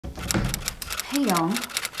Hey y'all.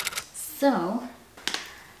 So,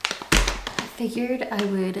 I figured I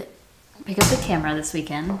would pick up the camera this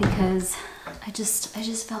weekend because I just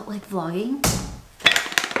felt like vlogging.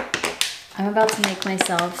 I'm about to make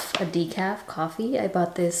myself a decaf coffee. I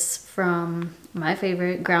bought this from my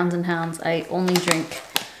favorite, Grounds and Hounds. I only drink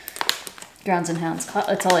Grounds and Hounds.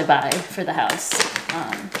 That's all I buy for the house.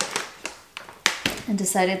 And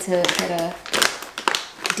decided to get a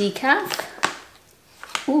decaf.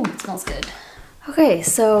 Ooh, it smells good. Okay,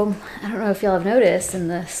 so I don't know if y'all have noticed in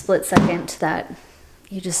the split second that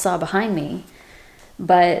you just saw behind me,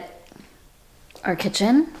 but our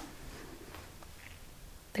kitchen,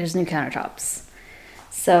 there's new countertops.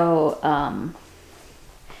 So,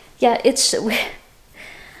 yeah,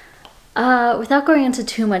 without going into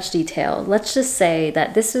too much detail, let's just say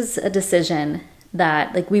that this is a decision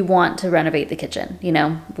that, like, we want to renovate the kitchen. You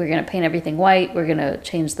know, we're gonna paint everything white, we're gonna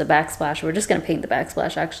change the backsplash, we're just gonna paint the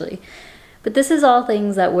backsplash actually. But this is all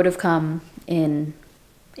things that would have come in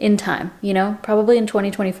time, you know, probably in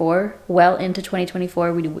 2024, well into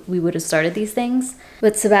 2024, we would have started these things.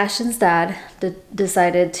 But Sebastian's dad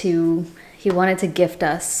decided he wanted to gift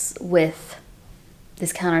us with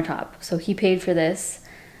this countertop. So he paid for this,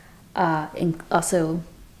 and also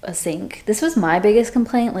a sink. This was my biggest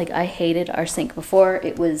complaint. Like, I hated our sink before.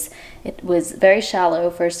 It was very shallow,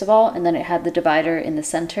 first of all, and then it had the divider in the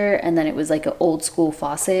center, and then it was like an old school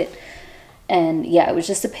faucet. And yeah, it was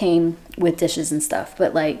just a pain with dishes and stuff,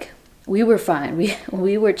 but like, we were fine.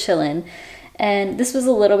 We were chilling. And this was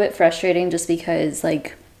a little bit frustrating just because,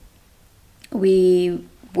 like, we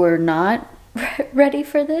were not ready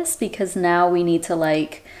for this, because now we need to,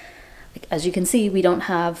 like, as you can see, we don't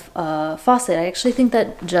have a faucet. I actually think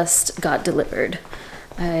that just got delivered.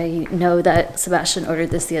 I know that Sebastian ordered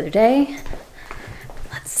this the other day.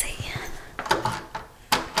 Let's see.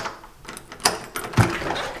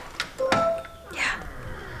 Yeah,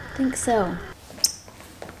 I think so.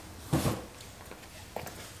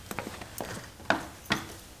 I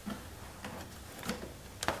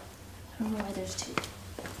don't know why there's two.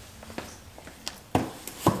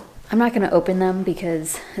 I'm not going to open them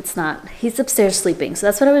because he's upstairs sleeping. So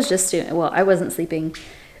that's what I was just doing. Well, I wasn't sleeping.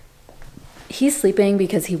 He's sleeping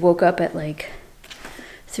because he woke up at like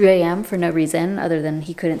 3 a.m. for no reason other than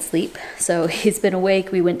he couldn't sleep. So he's been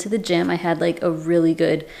awake. We went to the gym. I had like a really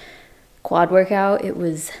good quad workout. It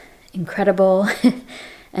was incredible.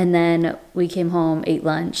 And then we came home, ate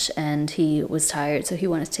lunch, and he was tired. So he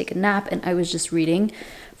wanted to take a nap. And I was just reading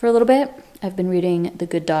for a little bit. I've been reading The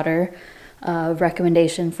Good Daughter.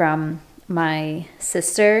 Recommendation from my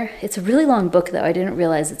sister. It's a really long book though. I didn't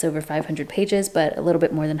realize it's over 500 pages, but a little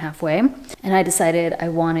bit more than halfway. And I decided I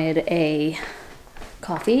wanted a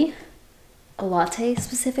coffee, a latte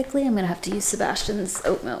specifically. I'm gonna have to use Sebastian's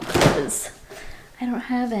oat milk because I don't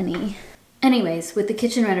have any. Anyways, with the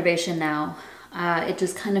kitchen renovation now, it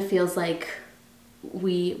just kind of feels like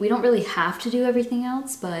we don't really have to do everything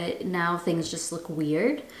else, but now things just look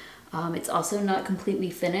weird. It's also not completely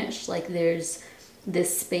finished. Like, there's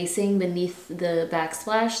this spacing beneath the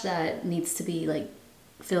backsplash that needs to be like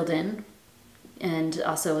filled in, and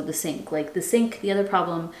also the sink. Like, the sink, the other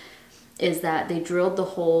problem is that they drilled the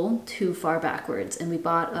hole too far backwards, and we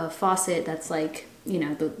bought a faucet that's like, you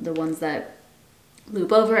know, the ones that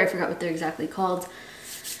loop over. I forgot what they're exactly called,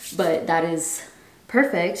 but that is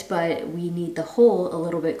perfect. But we need the hole a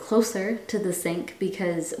little bit closer to the sink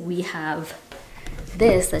because we have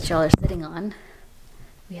this that y'all are sitting on.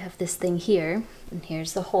 We have this thing here, and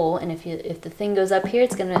here's the hole, and if the thing goes up here,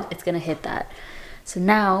 it's gonna hit that. So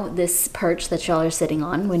now this perch that y'all are sitting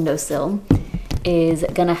on, windowsill, is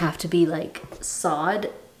gonna have to be like sawed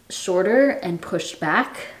shorter and pushed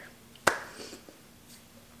back,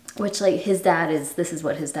 which, like, this is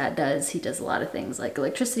what his dad does. He does a lot of things like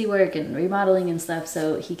electricity work and remodeling and stuff,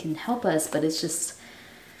 so he can help us, but it's just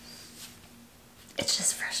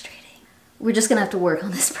frustrating. We're just gonna have to work on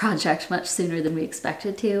this project much sooner than we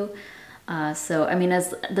expected to. So, I mean,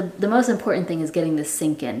 as the most important thing is getting this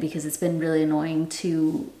sink in, because it's been really annoying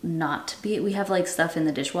to not be. We have like stuff in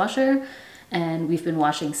the dishwasher, and we've been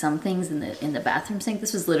washing some things in the bathroom sink.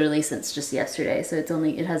 This was literally since just yesterday, so it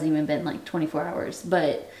hasn't even been like 24 hours.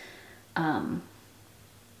 But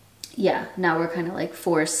yeah, now we're kind of like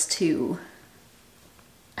forced to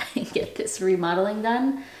get this remodeling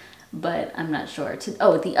done. But I'm not sure.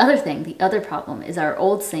 Oh, the other problem is our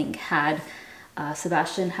old sink had,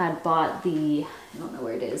 Sebastian had bought I don't know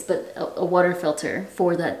where it is, but a water filter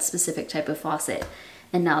for that specific type of faucet.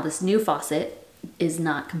 And now this new faucet is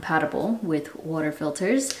not compatible with water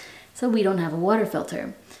filters, so we don't have a water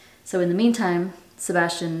filter. So in the meantime,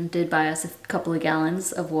 Sebastian did buy us a couple of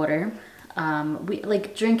gallons of water, We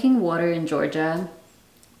like drinking water in Georgia,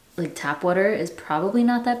 like tap water is probably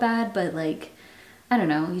not that bad, but like, I don't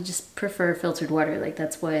know, you just prefer filtered water. Like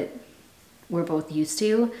that's what we're both used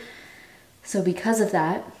to. So because of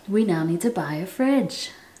that, we now need to buy a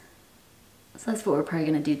fridge. So that's what we're probably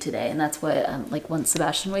gonna do today. And that's what, like once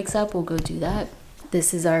Sebastian wakes up, we'll go do that.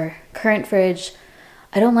 This is our current fridge.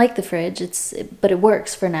 I don't like the fridge, but it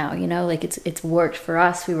works for now, you know, like it's worked for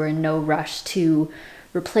us. We were in no rush to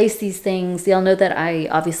replace these things. Y'all know that I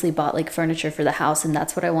obviously bought like furniture for the house, and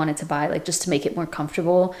that's what I wanted to buy, like just to make it more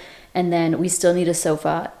comfortable. And then we still need a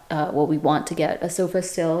sofa. Well, we want to get a sofa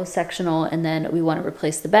still, sectional, and then we want to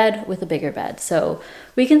replace the bed with a bigger bed. So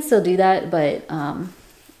we can still do that, but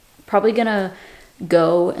probably gonna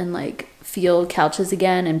go and like feel couches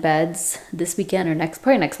again and beds this weekend or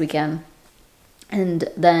probably next weekend. And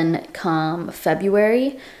then come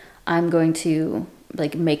February, I'm going to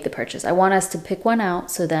like make the purchase. I want us to pick one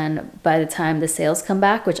out, so then by the time the sales come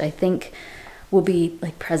back, which I think will be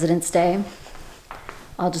like President's Day,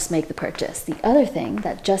 I'll just make the purchase. The other thing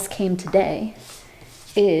that just came today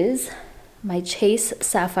is my Chase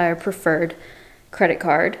Sapphire Preferred credit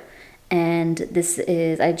card. And this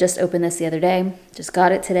is, I just opened this the other day, just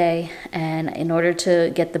got it today. And in order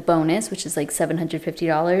to get the bonus, which is like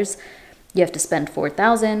 $750, you have to spend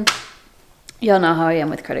 $4,000. Y'all know how I am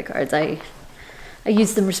with credit cards. I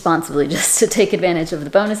use them responsibly just to take advantage of the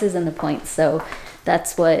bonuses and the points. So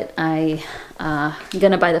that's what I'm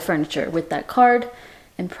gonna buy the furniture with that card,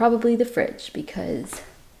 and probably the fridge, because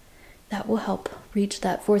that will help reach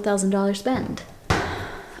that $4,000 spend.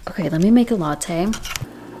 Okay, let me make a latte.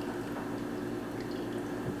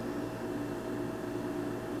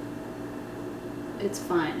 It's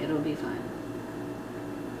fine, it'll be fine.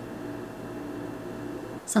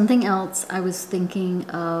 Something else I was thinking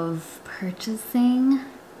of purchasing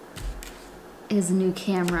is a new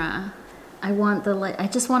camera. I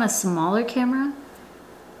just want a smaller camera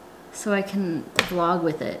so I can vlog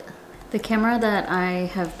with it. The camera that I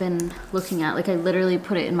have been looking at, like I literally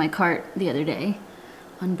put it in my cart the other day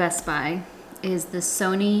on Best Buy, is the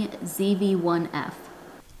Sony ZV-1F.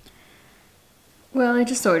 Well, I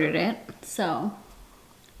just ordered it, so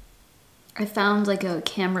I found like a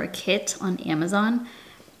camera kit on Amazon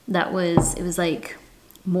it was like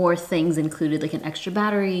more things included, like an extra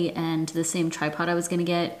battery and the same tripod I was gonna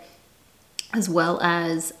get, as well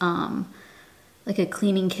as like a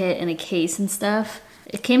cleaning kit and a case and stuff.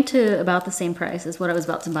 It came to about the same price as what I was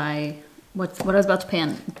about to buy, what I was about to pay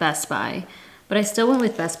on Best Buy. But I still went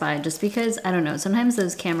with Best Buy just because, I don't know, sometimes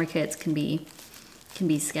those camera kits can be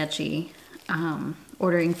sketchy.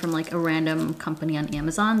 Ordering from like a random company on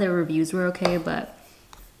Amazon, their reviews were okay, but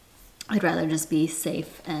I'd rather just be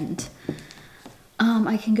safe, and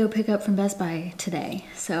I can go pick up from Best Buy today.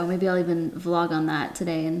 So maybe I'll even vlog on that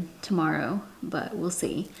today and tomorrow, but we'll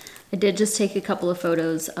see. I did just take a couple of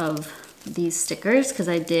photos of these stickers because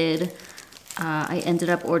I ended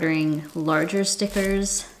up ordering larger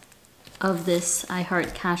stickers of this I Heart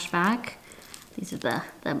Cashback. These are the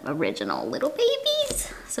original little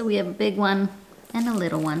babies. So we have a big one and a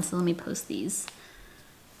little one, so let me post these.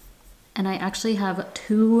 And I actually have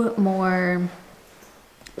 2 more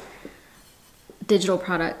digital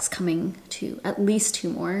products coming to, at least 2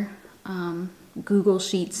 more Google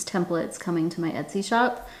Sheets templates coming to my Etsy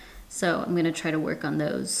shop. So I'm gonna try to work on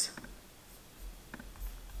those,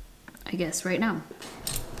 I guess, right now.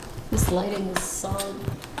 This lighting is solid.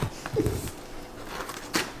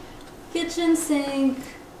 Kitchen sink.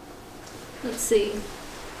 Let's see.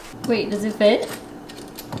 Wait, does it fit?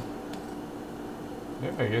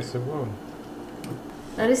 Yeah, I guess it will.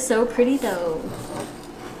 That is so pretty though.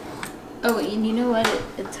 Oh, and you know what?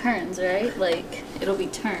 It turns, right? Like, it'll be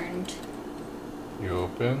turned. You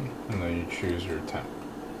open, and then you choose your temp.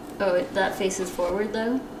 Oh, that faces forward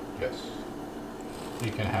though? Yes.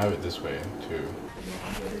 You can have it this way too.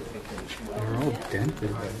 They're all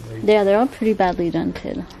dented. Yeah, they're all pretty badly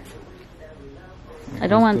dented. I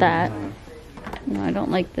don't want that. No, I don't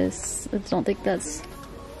like this. I don't think that's...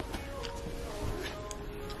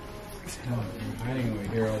 I'm hiding over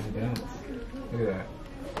here all the dents. Look at that.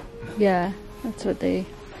 Yeah, that's what they...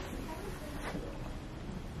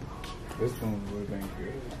 This one would have been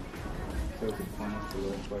good. So it's a plan for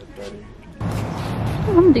the Black Friday.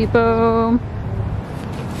 Home Depot.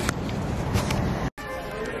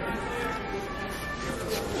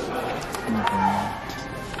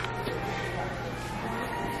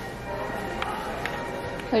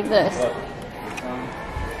 Like this.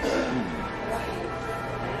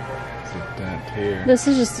 It's a dent here. This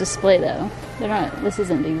is just display though. They're not, this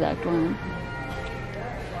isn't the exact one.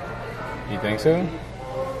 You think so?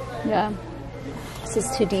 Yeah. This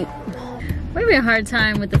is too deep. We're having a hard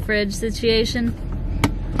time with the fridge situation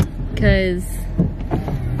because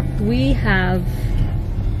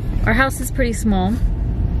our house is pretty small,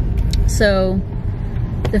 so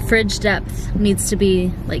the fridge depth needs to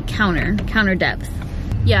be like counter depth.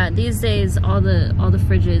 Yeah, these days all the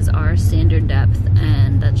fridges are standard depth,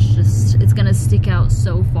 and that's just, it's gonna stick out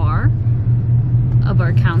so far of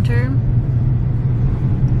our counter.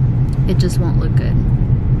 It just won't look good.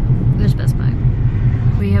 There's Best Buy.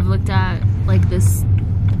 We have looked at like this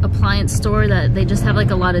appliance store that they just have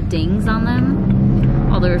like a lot of dings on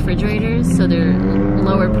them, all the refrigerators, so they're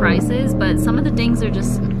lower prices, but some of the dings are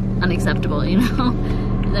just unacceptable, you know?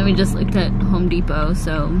 And then we just looked at Home Depot,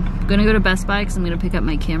 so I'm gonna go to Best Buy because I'm gonna pick up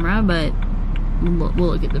my camera, but we'll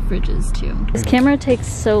look at the fridges too. This camera takes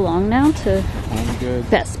so long now to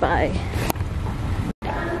Best Buy.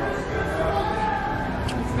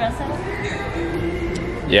 Espresso?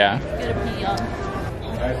 Yeah. Gotta pee, y'all.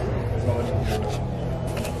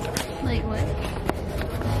 Like what?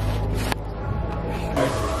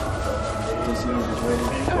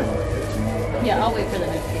 Oh. Yeah, I'll wait for the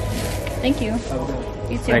notification. Thank you.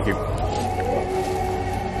 You too. Thank you.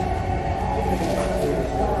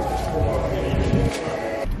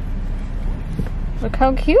 Look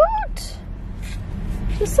how cute!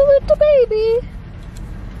 Just a little baby.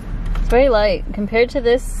 It's very light compared to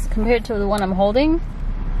this, compared to the one I'm holding.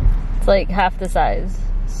 It's like half the size.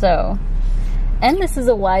 So, and this is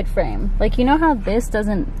a wide frame. Like, you know how this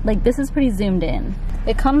doesn't, like, this is pretty zoomed in.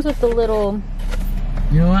 It comes with the little,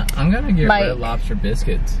 you know what? I'm gonna get Red Lobster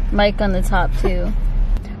biscuits. Mic on the top too.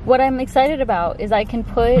 What I'm excited about is I can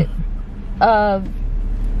put a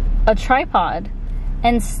tripod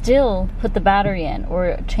and still put the battery in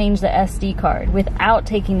or change the SD card without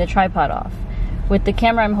taking the tripod off. With the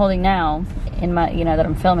camera I'm holding now, in my, you know, that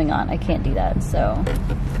I'm filming on, I can't do that, so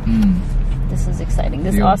this is exciting.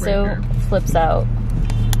 This also flips out.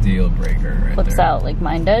 Deal breaker right flips there. out like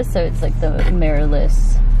mine does, so it's like the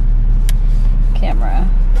mirrorless camera.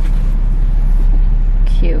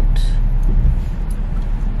 Cute.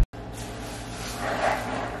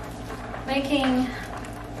 Making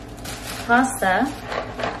pasta.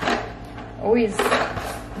 Always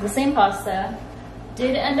the same pasta.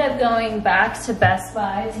 Did end up going back to Best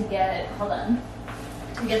Buy to get, to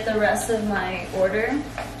get the rest of my order.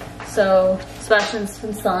 So Sebastian's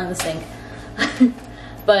been selling the sink.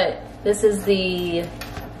 But this is the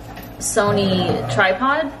Sony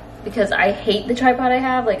tripod because I hate the tripod I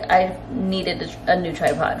have. Like, I needed a new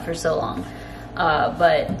tripod for so long.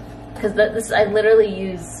 But because this, I literally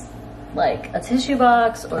use like a tissue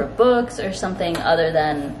box or books or something other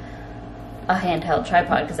than a handheld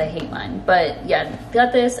tripod because I hate mine. But yeah,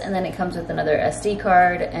 got this, and then it comes with another SD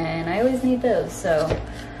card, and I always need those. So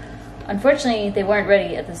unfortunately they weren't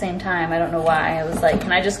ready at the same time. I don't know why. I was like,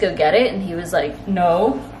 can I just go get it? And he was like,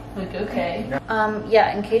 no. Like, okay.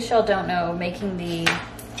 Yeah, in case y'all don't know, making the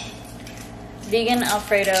vegan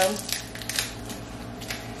Alfredo,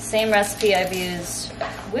 same recipe I've used.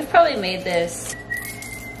 We've probably made this,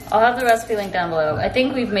 I'll have the recipe link down below. I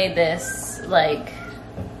think we've made this like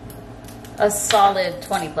a solid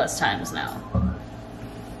 20 plus times now.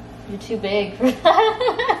 You're too big for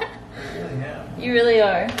that. I really am. You really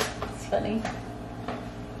are. It's funny.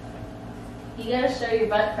 You gotta show your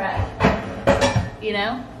butt crack. You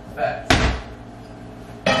know? Facts.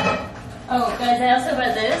 Oh, guys, I also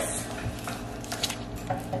bought this.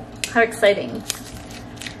 How exciting.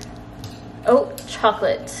 Oh,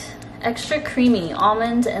 chocolate. Extra creamy,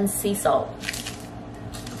 almond and sea salt.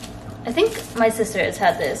 I think my sister has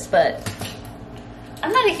had this, but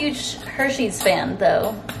I'm not a huge Hershey's fan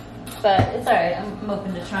though. But it's alright, I'm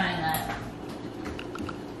open to trying that.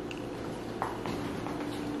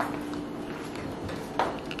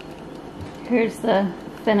 Here's the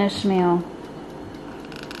finished meal.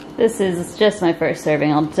 This is just my first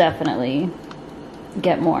serving. I'll definitely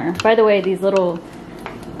get more. By the way, these little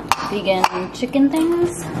vegan chicken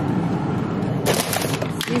things,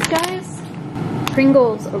 these guys,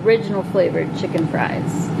 Pringles original flavored chicken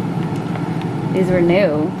fries. These were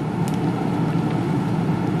new.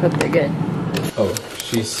 Hope they're good. Oh,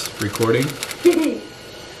 she's recording?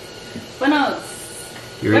 Buenos.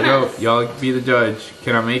 Here we go. Y'all be the judge.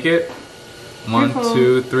 Can I make it? 1,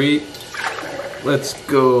 2, 3. Let's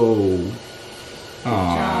go.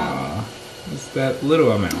 Aww. It's that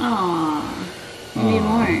little amount. Aww. You need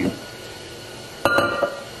more.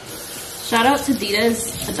 Shout out to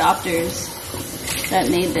Dita's adopters that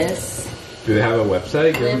made this. Do they have a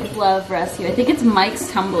website? Live, Love, Rescue. I think it's Mike's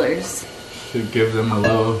Tumblers. Should give them a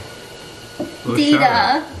little Dita. shout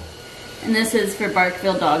out. And this is for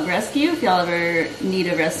Barkville Dog Rescue. If y'all ever need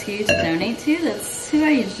a rescue to donate to, that's who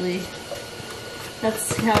I usually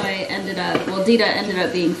That's how I ended up. Well, Dita ended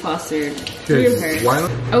up being fostered through her.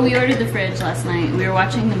 Oh, we ordered the fridge last night. We were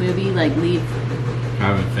watching the movie, like, I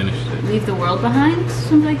haven't finished it. Leave the World Behind,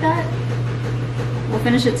 something like that. We'll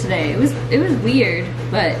finish it today. It was weird,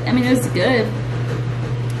 but I mean, it was good.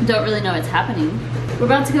 Don't really know what's happening. We're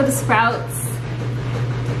about to go to Sprouts,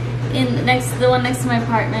 the one next to my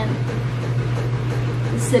apartment.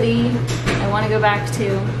 The city I want to go back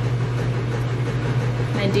to.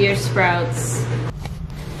 My dear Sprouts.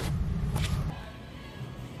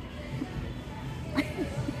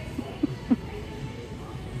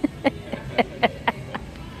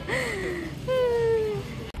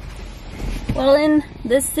 Well, in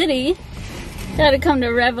this city, gotta come to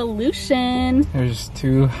Revolution. There's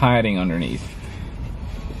two hiding underneath.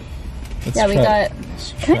 We got.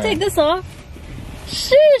 Can I take this off?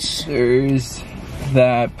 Sheesh! There's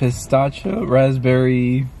that pistachio,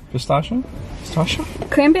 raspberry pistachio? Pistachio?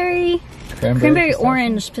 Cranberry Pistachio?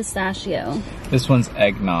 orange pistachio. This one's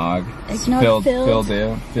eggnog. Eggnog filled Filled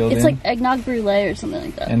it's in. like eggnog brulee or something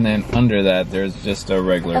like that. And then under that, there's just a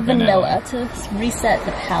regular vanilla to reset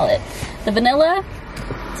the palate. The vanilla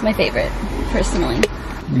is my favorite, personally.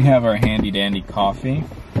 We have our handy dandy coffee.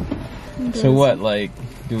 So what, like,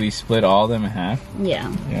 do we split all of them in half?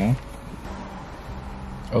 Yeah. Yeah.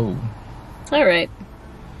 Oh. All right.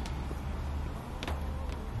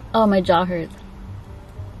 Oh, my jaw hurts.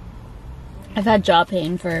 I've had jaw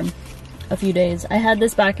pain for a few days. I had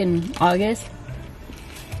this back in August.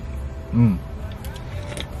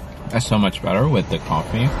 That's so much better with the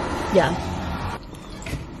coffee. Yeah.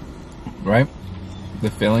 Right?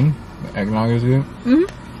 The filling, the eggnog is good.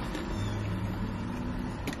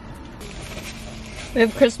 We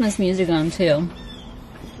have Christmas music on too.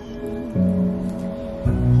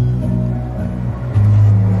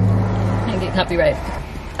 Can't get copyright.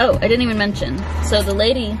 Oh, I didn't even mention. So the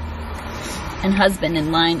lady and husband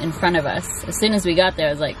in line in front of us, as soon as we got there,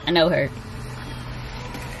 I was like, I know her.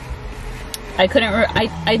 I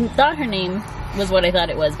thought her name was what I thought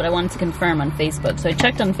it was, but I wanted to confirm on Facebook. So I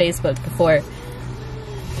checked on Facebook before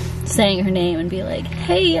saying her name and be like,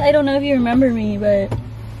 hey, I don't know if you remember me, but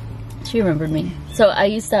she remembered me. So I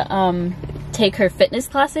used to take her fitness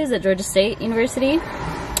classes at Georgia State University.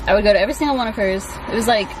 I would go to every single one of hers. It was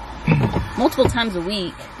like multiple times a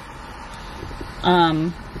week.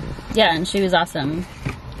 Yeah, and she was awesome.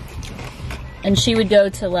 And she would go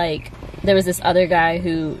to, like, there was this other guy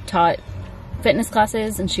who taught fitness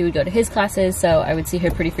classes, and she would go to his classes, so I would see her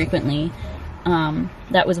pretty frequently.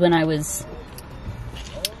 That was when I was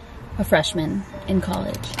a freshman in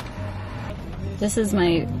college. This is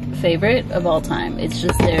my favorite of all time. It's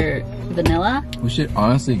just their vanilla. We should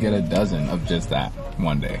honestly get a dozen of just that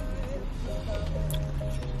one day.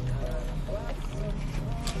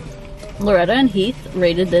 Loretta and Heath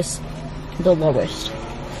rated this the lowest.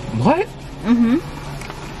 What? Mm-hmm.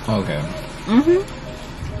 Okay.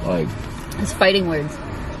 Mm-hmm. Like, it's fighting words.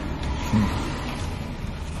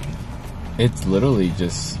 It's literally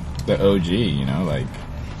just the OG, you know, like,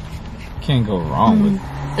 can't go wrong with.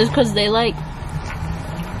 It's because they like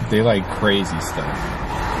crazy stuff.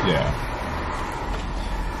 Yeah.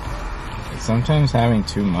 Sometimes having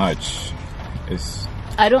too much is.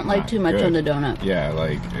 I don't like too much good. on the donut. Yeah,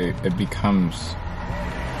 like it becomes.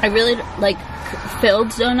 I really like filled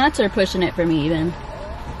donuts are pushing it for me even.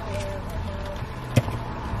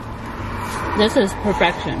 This is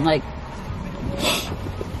perfection. Like,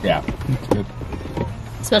 yeah, it's good.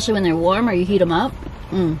 Especially when they're warm or you heat them up.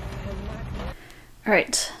 All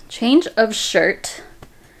right, change of shirt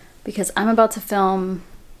because I'm about to film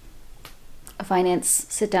a finance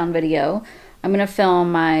sit-down video. I'm gonna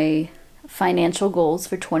film my financial goals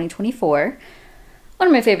for 2024. One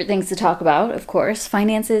of my favorite things to talk about, of course,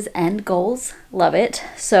 finances and goals. Love it.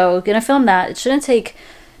 So gonna film that. It shouldn't take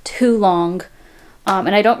too long.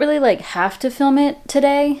 And I don't really like have to film it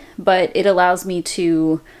today, but it allows me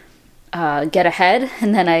to get ahead,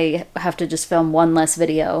 and then I have to just film one less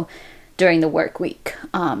video during the work week.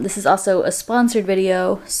 This is also a sponsored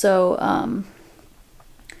video, so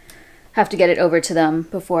have to get it over to them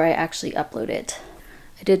before I actually upload it.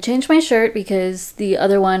 I did change my shirt because the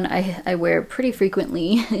other one I wear pretty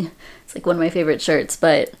frequently. It's like one of my favorite shirts,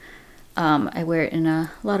 but I wear it in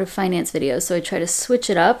a lot of finance videos, so I try to switch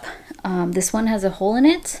it up. This one has a hole in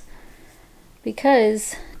it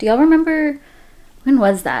because, do y'all remember, when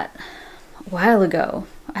was that? A while ago.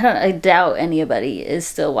 I doubt anybody is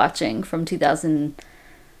still watching from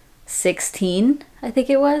 2016, I think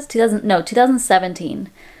it was. 2017.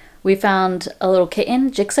 We found a little kitten,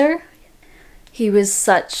 Jixer. He was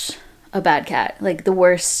such a bad cat, like the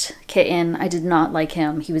worst kitten. I did not like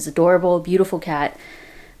him. He was adorable, beautiful cat.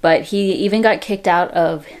 But he even got kicked out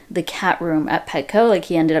of the cat room at Petco. Like,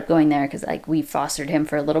 he ended up going there because, like, we fostered him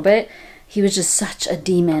for a little bit. He was just such a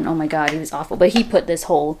demon. Oh my God, he was awful. But he put this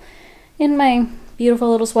hole in my beautiful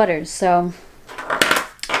little sweaters. So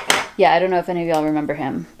yeah, I don't know if any of y'all remember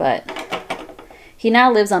him, but he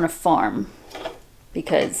now lives on a farm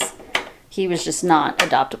because he was just not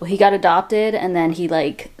adoptable. He got adopted and then he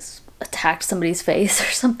like attacked somebody's face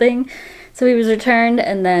or something. So he was returned,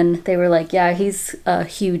 and then they were like, yeah, he's a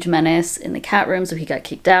huge menace in the cat room, so he got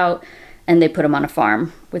kicked out, and they put him on a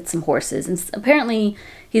farm with some horses. And apparently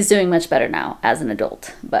he's doing much better now as an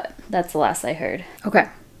adult, but that's the last I heard. Okay,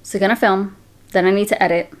 so gonna film, then I need to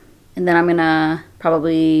edit, and then I'm gonna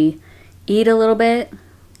probably eat a little bit,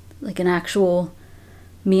 like an actual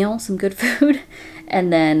meal, some good food,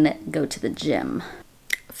 and then go to the gym.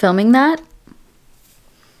 Filming that,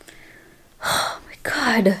 oh my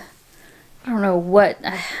God, I don't know what,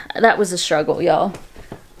 that was a struggle, y'all.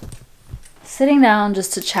 Sitting down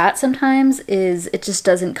just to chat sometimes it just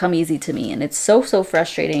doesn't come easy to me, and it's so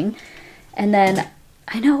frustrating. And then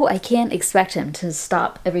I know I can't expect him to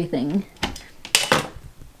stop everything,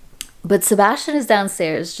 but Sebastian is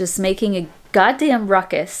downstairs just making a goddamn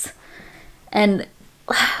ruckus, and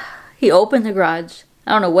he opened the garage.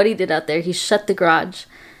 I don't know what he did out there. He shut the garage,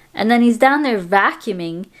 and then he's down there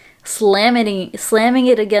vacuuming, slamming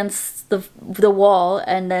it against the wall,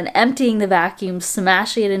 and then emptying the vacuum,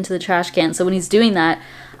 smashing it into the trash can. So when he's doing that,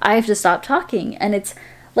 I have to stop talking, and it's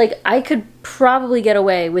like I could probably get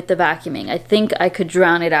away with the vacuuming. I think I could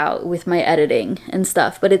drown it out with my editing and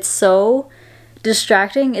stuff, but it's so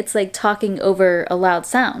distracting. It's like talking over a loud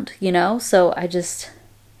sound, you know? So I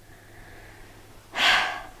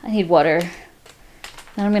need water.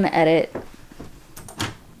 Then I'm gonna edit.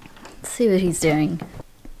 Let's see what he's doing.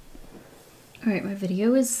 Alright, my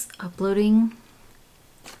video is uploading.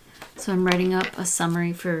 So I'm writing up a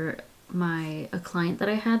summary for a client that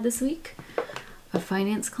I had this week, a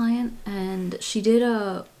finance client, and she did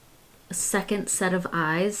a second set of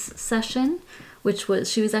eyes session,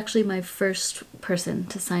 she was actually my first person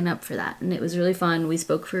to sign up for that, and it was really fun. We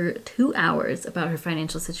spoke for 2 hours about her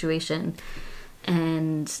financial situation,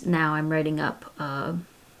 and now I'm writing up a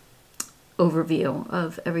overview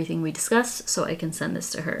of everything we discussed so I can send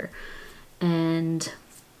this to her. And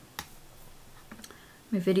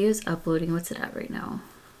my video is uploading. What's it at right now?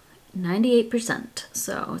 98%.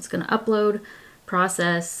 So it's gonna upload,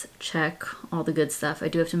 process, check, all the good stuff. I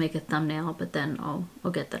do have to make a thumbnail, but then I'll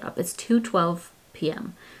get that up. It's 2:12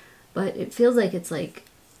 p.m. but it feels like it's like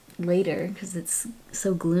later because it's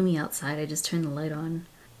so gloomy outside. I just turned the light on.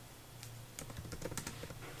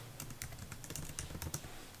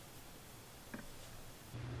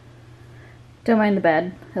 Don't mind the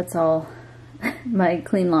bed. That's all my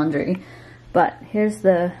clean laundry. But here's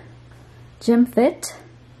the gym fit.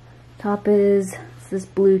 Top is this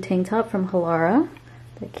blue tank top from Halara.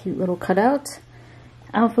 That cute little cutout.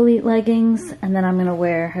 Alpha Elite leggings. And then I'm gonna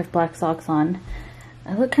I have black socks on.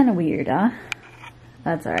 I look kind of weird, huh?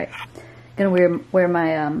 That's alright. Gonna wear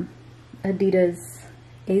my Adidas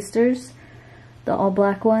Asters. The all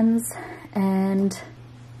black ones. And,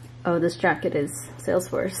 oh, this jacket is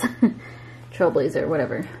Salesforce. Trailblazer,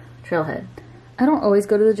 whatever. Trailhead. I don't always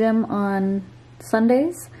go to the gym on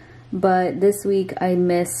Sundays, but this week I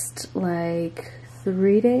missed like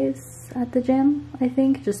 3 days at the gym, I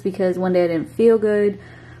think, just because one day I didn't feel good,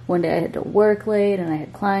 one day I had to work late, and I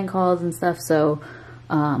had client calls and stuff, so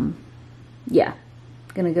yeah.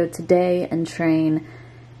 Gonna go today and train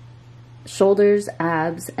shoulders,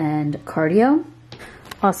 abs, and cardio.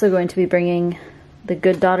 Also going to be bringing the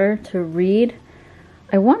good daughter to read.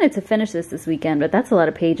 I wanted to finish this weekend, but that's a lot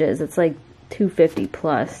of pages. It's like 250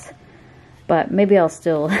 plus, but maybe I'll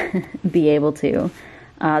still be able to.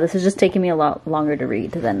 This is just taking me a lot longer to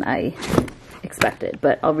read than I expected,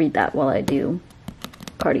 but I'll read that while I do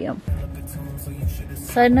cardio.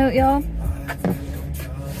 Side note, y'all,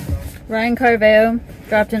 Ryan Carveo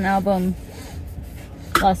dropped an album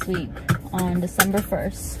last week on December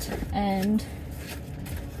 1st, and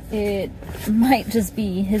it might just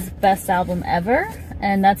be his best album ever,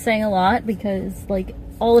 and that's saying a lot because like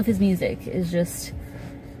all of his music is just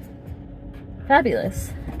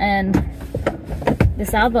fabulous, and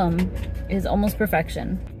this album is almost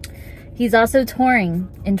perfection. He's also touring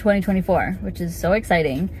in 2024, which is so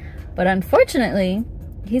exciting, but unfortunately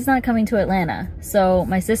he's not coming to Atlanta, so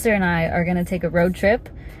my sister and I are gonna take a road trip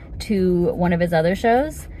to one of his other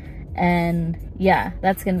shows, and yeah,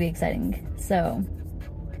 that's gonna be exciting. So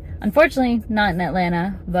unfortunately not in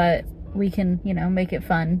Atlanta, but we can, you know, make it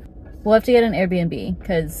fun. We'll have to get an Airbnb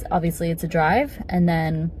because obviously it's a drive, and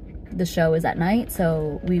then the show is at night,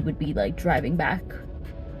 so we would be like driving back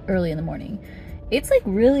early in the morning. It's like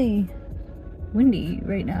really windy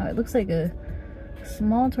right now. It looks like a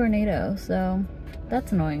small tornado, so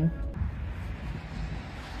that's annoying.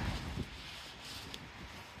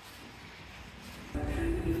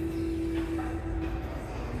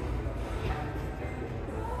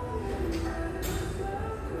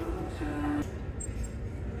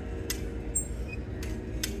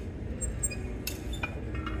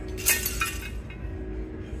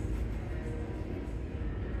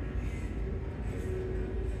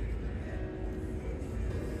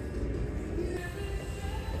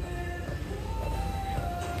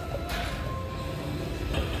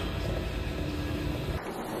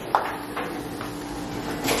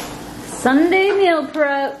 Sunday meal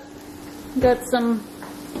prep. Got some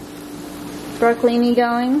broccolini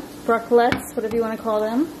going, brocolettes, whatever you want to call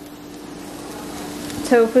them.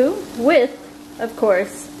 Tofu with, of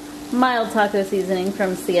course, mild taco seasoning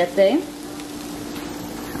from Siete.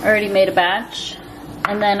 Already made a batch.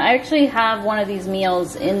 And then I actually have one of these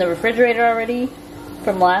meals in the refrigerator already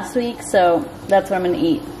from last week, so that's what I'm going to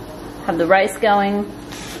eat. Have the rice going.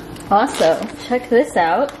 Also, check this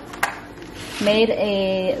out. Made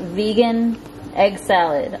a vegan egg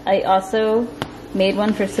salad. I also made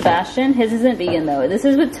one for Sebastian. His isn't vegan though. This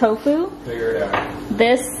is with tofu. Figure it out.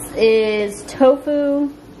 This is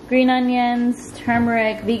tofu, green onions,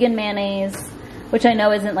 turmeric, vegan mayonnaise, which I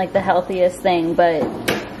know isn't like the healthiest thing, but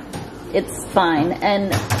it's fine.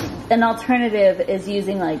 And an alternative is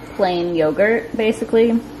using like plain yogurt,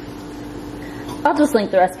 basically. I'll just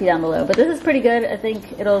link the recipe down below, but this is pretty good. I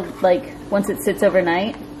think it'll, like, once it sits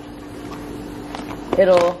overnight,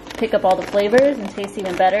 it'll pick up all the flavors and taste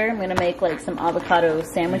even better. I'm gonna make like some avocado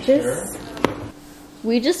sandwiches. Sure.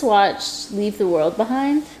 We just watched Leave the World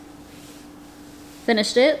Behind.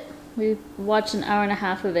 Finished it. We watched an hour and a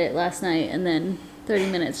half of it last night and then 30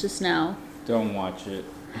 minutes just now. Don't watch it.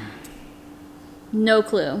 No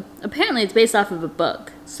clue. Apparently it's based off of a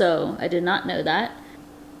book, so I did not know that.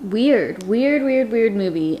 Weird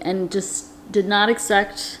movie, and just did not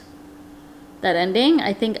expect that ending.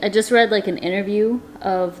 I think I just read like an interview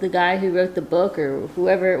of the guy who wrote the book or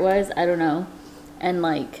whoever it was, I don't know. And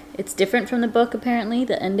like it's different from the book apparently,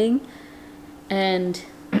 the ending. And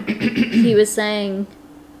he was saying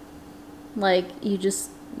like I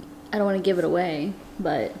don't want to give it away,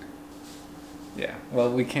 but yeah,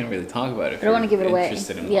 well, we can't really talk about it. I don't want to give it away.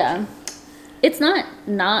 Yeah. It's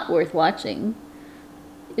not worth watching.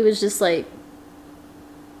 It was just like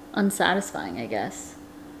unsatisfying, I guess.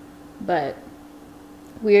 But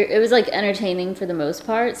it was like entertaining for the most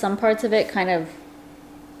part. Some parts of it kind of,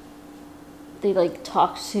 they like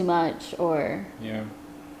talked too much or yeah,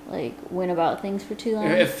 like went about things for too long.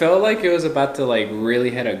 It felt like it was about to like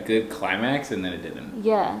really hit a good climax and then it didn't.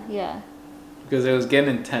 Yeah. Because it was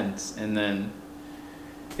getting intense and then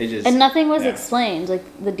it just... And nothing was explained.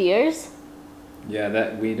 Like the deers? Yeah,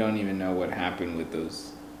 that we don't even know what happened with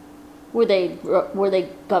those. Were they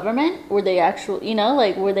government? Were they actual,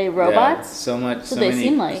 like were they robots? Yeah,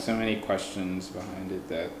 so many questions behind it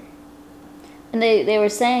that. And they were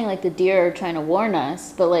saying like the deer are trying to warn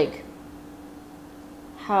us, but like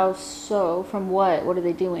how so? From what? What are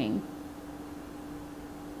they doing?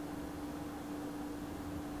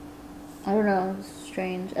 I don't know. It's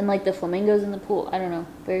strange. And like the flamingos in the pool. I don't know.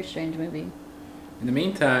 Very strange movie. In the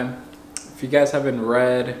meantime, if you guys haven't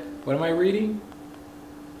read, what am I reading?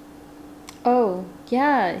 Oh,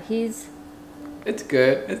 yeah, It's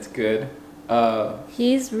good.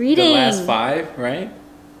 He's reading. The Last Five, right?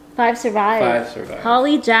 Five Survived.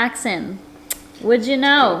 Holly Jackson. Would you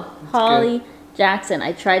know? Holly Jackson.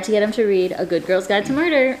 I tried to get him to read A Good Girl's Guide to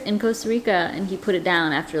Murder in Costa Rica, and he put it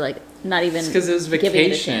down after like not even. It's because it was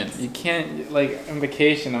vacation. It you can't, like, on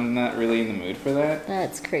vacation, I'm not really in the mood for that.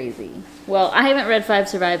 That's crazy. Well, I haven't read Five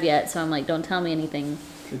Survived yet, so I'm like, don't tell me anything.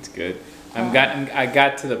 It's good. I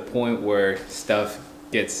got to the point where stuff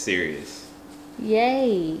gets serious.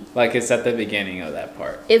 Yay. Like it's at the beginning of that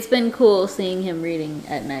part. It's been cool seeing him reading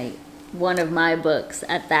at night. One of my books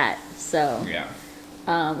at that. So yeah.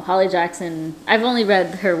 Holly Jackson, I've only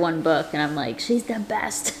read her one book and I'm like, she's the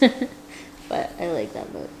best. But I like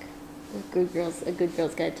that book. A Good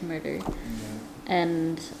Girl's Guide to Murder. Yeah.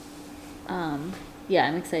 And yeah,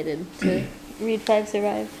 I'm excited to read Five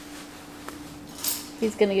Survived.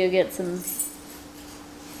 He's gonna go get some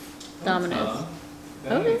Domino's.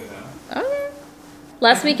 Okay.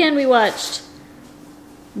 Last weekend we watched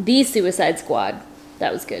The Suicide Squad.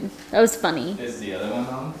 That was good. That was funny. Is the other one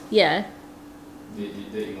on? Yeah. Did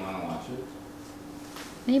you want to watch it?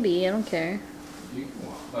 Maybe, I don't care. You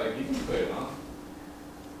can put it on.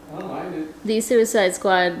 I don't mind it. The Suicide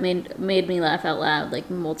Squad made me laugh out loud like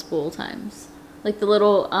multiple times. like the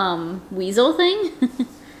little weasel thing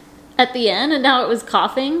at the end, and now it was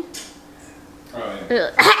coughing. Oh,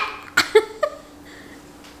 yeah.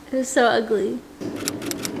 It was so ugly.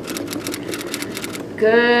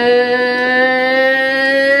 Good.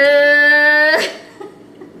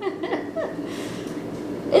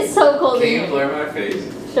 It's so cold in here. Can you blur my face?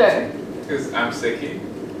 Sure. Because I'm sicky.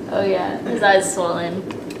 Oh yeah, his eye's swollen.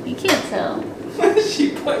 You can't tell.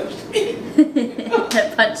 She punched me.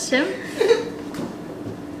 I punched him?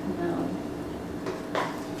 No.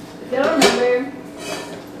 If y'all remember,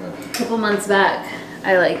 a couple months back,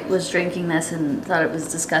 I like was drinking this and thought it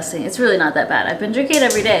was disgusting. It's really not that bad. I've been drinking it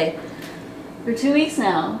every day for 2 weeks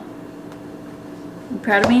now. You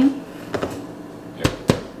proud of me? Yep.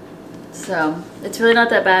 So, it's really not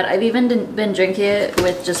that bad. I've even been drinking it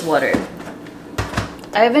with just water.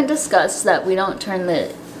 I haven't discussed that we don't turn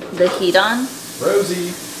the heat on.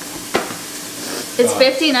 Rosie. It's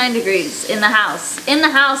 59 degrees in the house. In the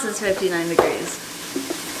house it's 59 degrees.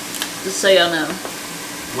 Just so y'all know.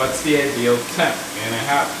 What's the ideal temp in a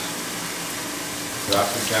house? Drop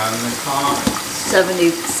it down in the comments.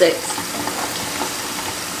 76.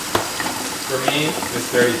 For me, it's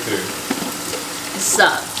 32.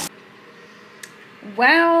 Sup.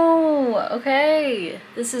 Wow. Okay.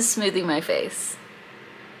 This is smoothing my face.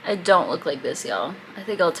 I don't look like this, y'all. I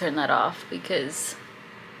think I'll turn that off because...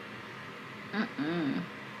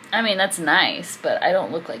 I mean, that's nice, but I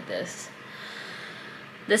don't look like this.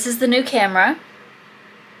 This is the new camera.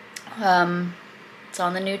 It's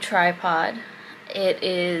on the new tripod. It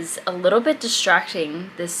is a little bit distracting.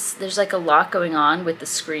 There's like a lot going on with the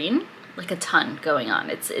screen, like a ton going on.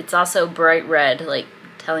 It's also bright red, like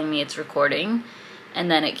telling me it's recording, and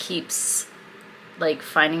then it keeps like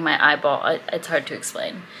finding my eyeball. It's hard to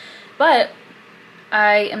explain, but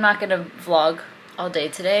I am not gonna vlog all day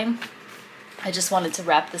today. I just wanted to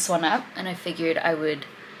wrap this one up, and I figured I would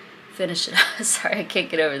finish it. Sorry, I can't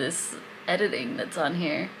get over this editing that's on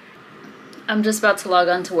here. I'm just about to log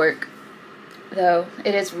on to work, though.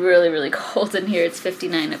 It is really, really cold in here. It's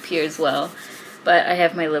 59 up here as well, but I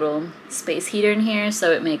have my little space heater in here,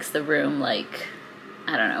 so it makes the room like,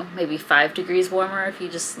 I don't know, maybe 5 degrees warmer if you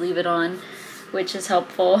just leave it on, which is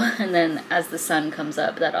helpful. And then as the sun comes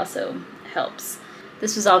up, that also helps.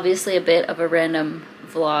 This was obviously a bit of a random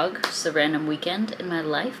vlog, just a random weekend in my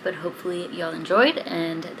life, but hopefully y'all enjoyed,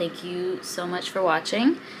 and thank you so much for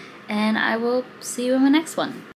watching, and I will see you in my next one.